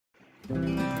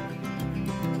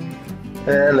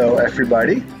Hello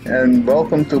everybody and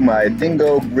welcome to my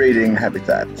dingo breeding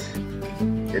habitat.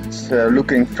 It's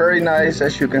looking very nice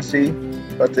as you can see,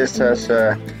 but this has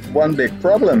one big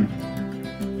problem.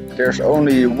 There's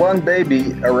only one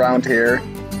baby around here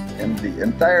in the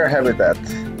entire habitat,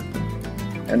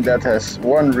 and that has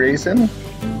one reason.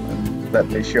 Let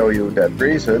me show you that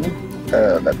reason.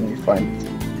 Let me find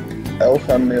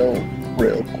alpha male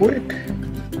real quick.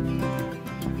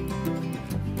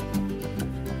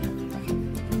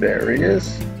 There he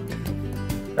is.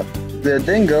 The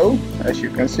dingo, as you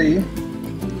can see,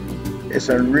 is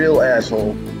a real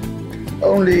asshole.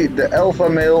 Only the alpha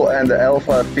male and the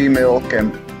alpha female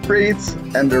can breed,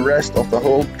 and the rest of the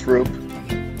whole troop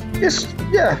is,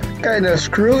 yeah, kinda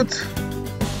screwed.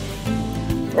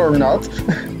 Or not.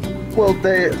 Well,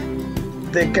 they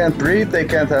can't breed, they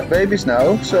can't have babies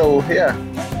now, so yeah,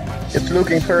 it's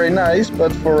looking very nice,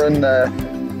 but for an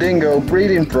dingo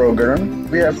breeding program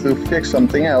we have to fix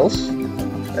something else,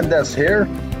 and that's here.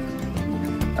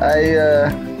 I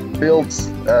built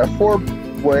a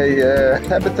 4-way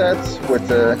habitat with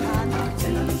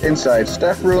inside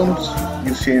staff rooms.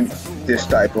 You've seen this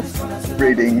type of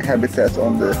breeding habitat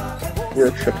on the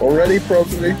workshop already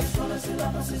probably.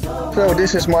 So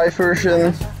this is my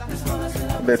version,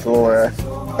 little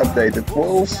updated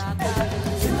walls,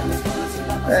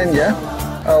 and yeah,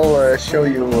 I'll show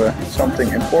you something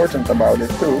important about it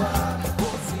too.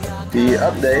 The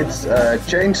updates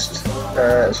changed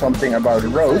something about the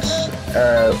roads,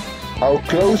 how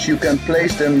close you can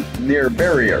place them near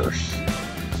barriers,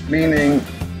 meaning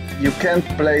you can't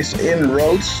place in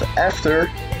roads after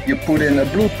you put in a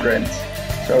blueprint.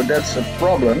 So that's a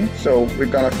problem, so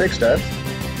we're gonna fix that.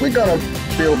 We're gonna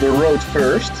build the road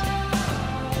first,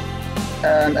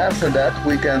 and after that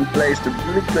we can place the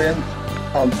blueprint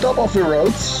on top of the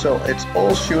roads, so it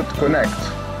all should connect.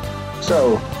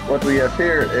 So what we have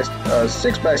here is a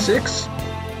 6x6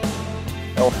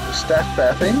 of staff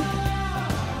pathing.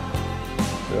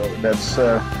 So that's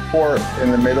 4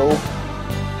 in the middle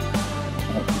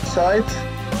on each side,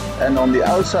 and on the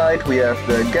outside we have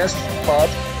the guest path,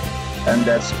 and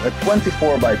that's a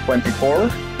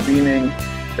 24x24, meaning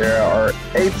there are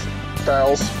 8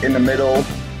 tiles in the middle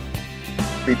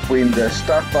between the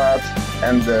staff path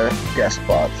and the guest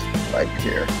path, like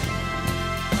here.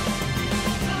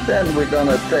 Then we're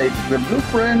gonna take the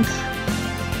blueprint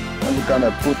and we're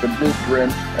gonna put the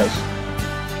blueprint as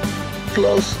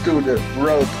close to the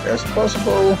road as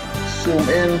possible, zoom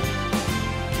in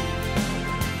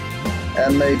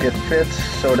and make it fit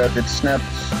so that it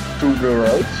snaps to the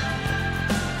road.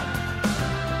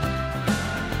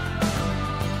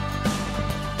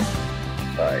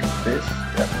 Like this,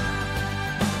 yeah.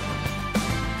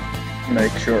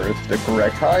 Make sure it's the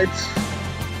correct height,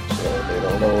 so a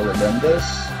little lower than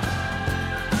this.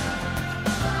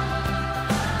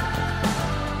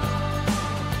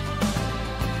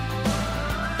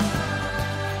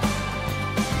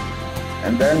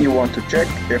 And then you want to check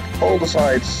if all the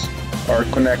sides are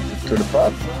connected to the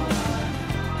path.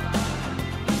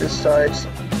 This side,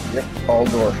 yep, all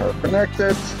doors are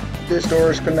connected. This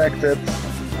door is connected.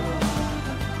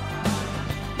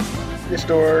 This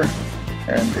door,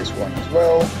 and this one as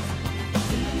well.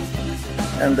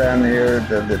 And then here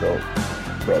the little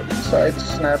broken side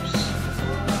snaps.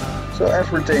 So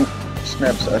everything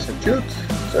snaps as it should.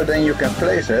 So then you can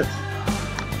place it.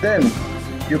 Then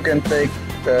you can take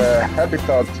the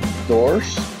habitat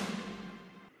doors,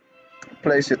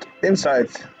 place it inside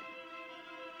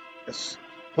as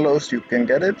close you can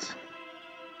get it,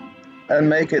 and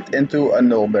make it into a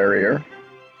null barrier.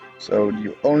 So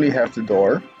you only have the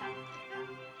door.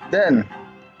 Then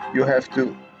you have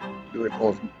to do it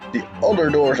on the other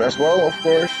doors as well, of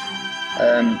course,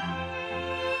 and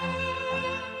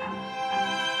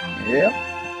yeah.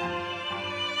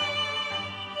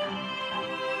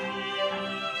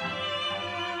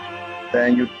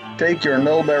 Then you take your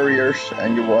null barriers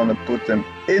and you want to put them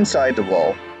inside the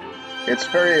wall. It's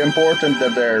very important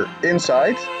that they're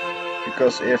inside,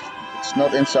 because if it's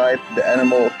not inside, the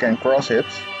animal can cross it.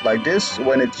 Like this,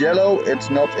 when it's yellow, it's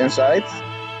not inside.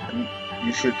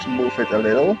 You should move it a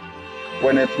little.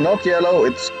 When it's not yellow,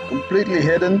 it's completely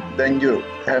hidden, then you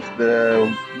have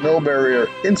the null barrier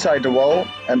inside the wall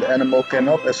and the animal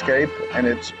cannot escape, and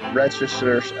it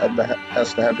registers as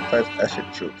the habitat as it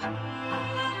should.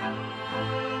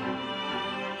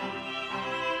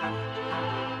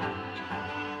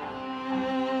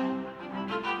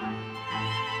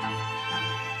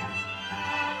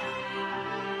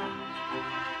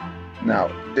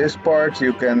 Now, this part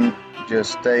you can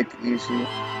just take easy.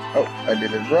 Oh, I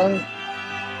did it wrong.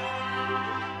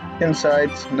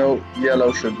 inside, no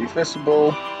yellow should be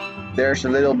visible. There's a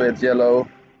little bit yellow,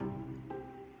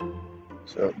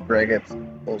 so drag it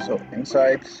also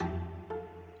inside.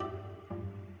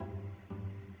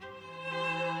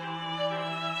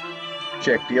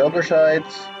 Check the other side.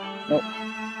 No.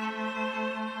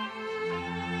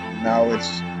 Now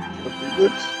it's should be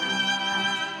good.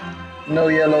 No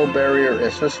yellow barrier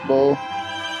is visible,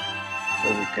 so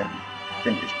we can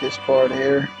finish this part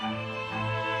here.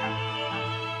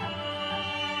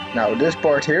 Now this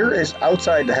part here is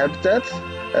outside the habitat,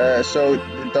 so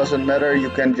it doesn't matter, you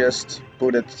can just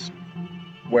put it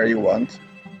where you want.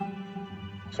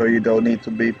 So you don't need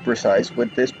to be precise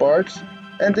with this part.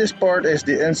 And this part is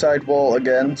the inside wall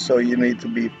again, so you need to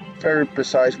be very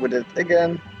precise with it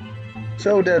again,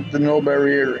 so that the null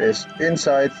barrier is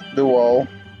inside the wall.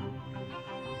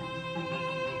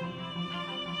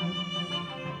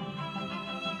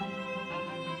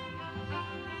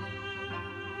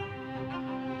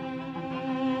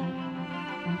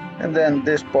 And then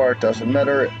this part doesn't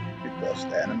matter because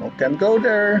the animal can go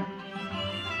there,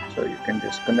 so you can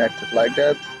just connect it like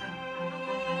that.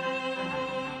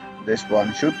 This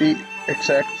one should be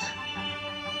exact.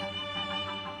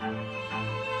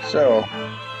 So,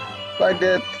 like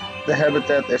that, the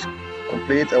habitat is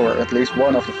complete, or at least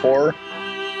one of the four.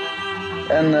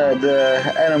 And the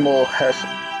animal has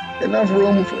enough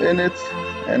room in it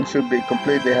and should be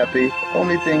completely happy.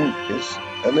 Only thing is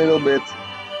a little bit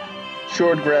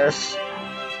short grass.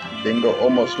 Dingo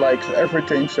almost likes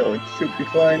everything, so it should be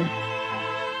fine.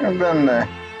 And then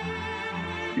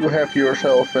you have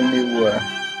yourself a new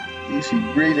easy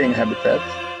breeding habitat,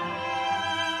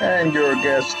 and your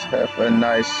guests have a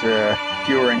nice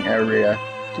curing area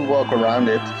to walk around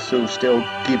it, so still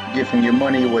keep giving you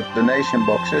money with donation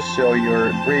boxes, so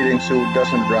your breeding zoo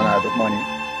doesn't run out of money.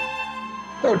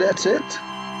 So that's it.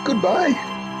 Goodbye.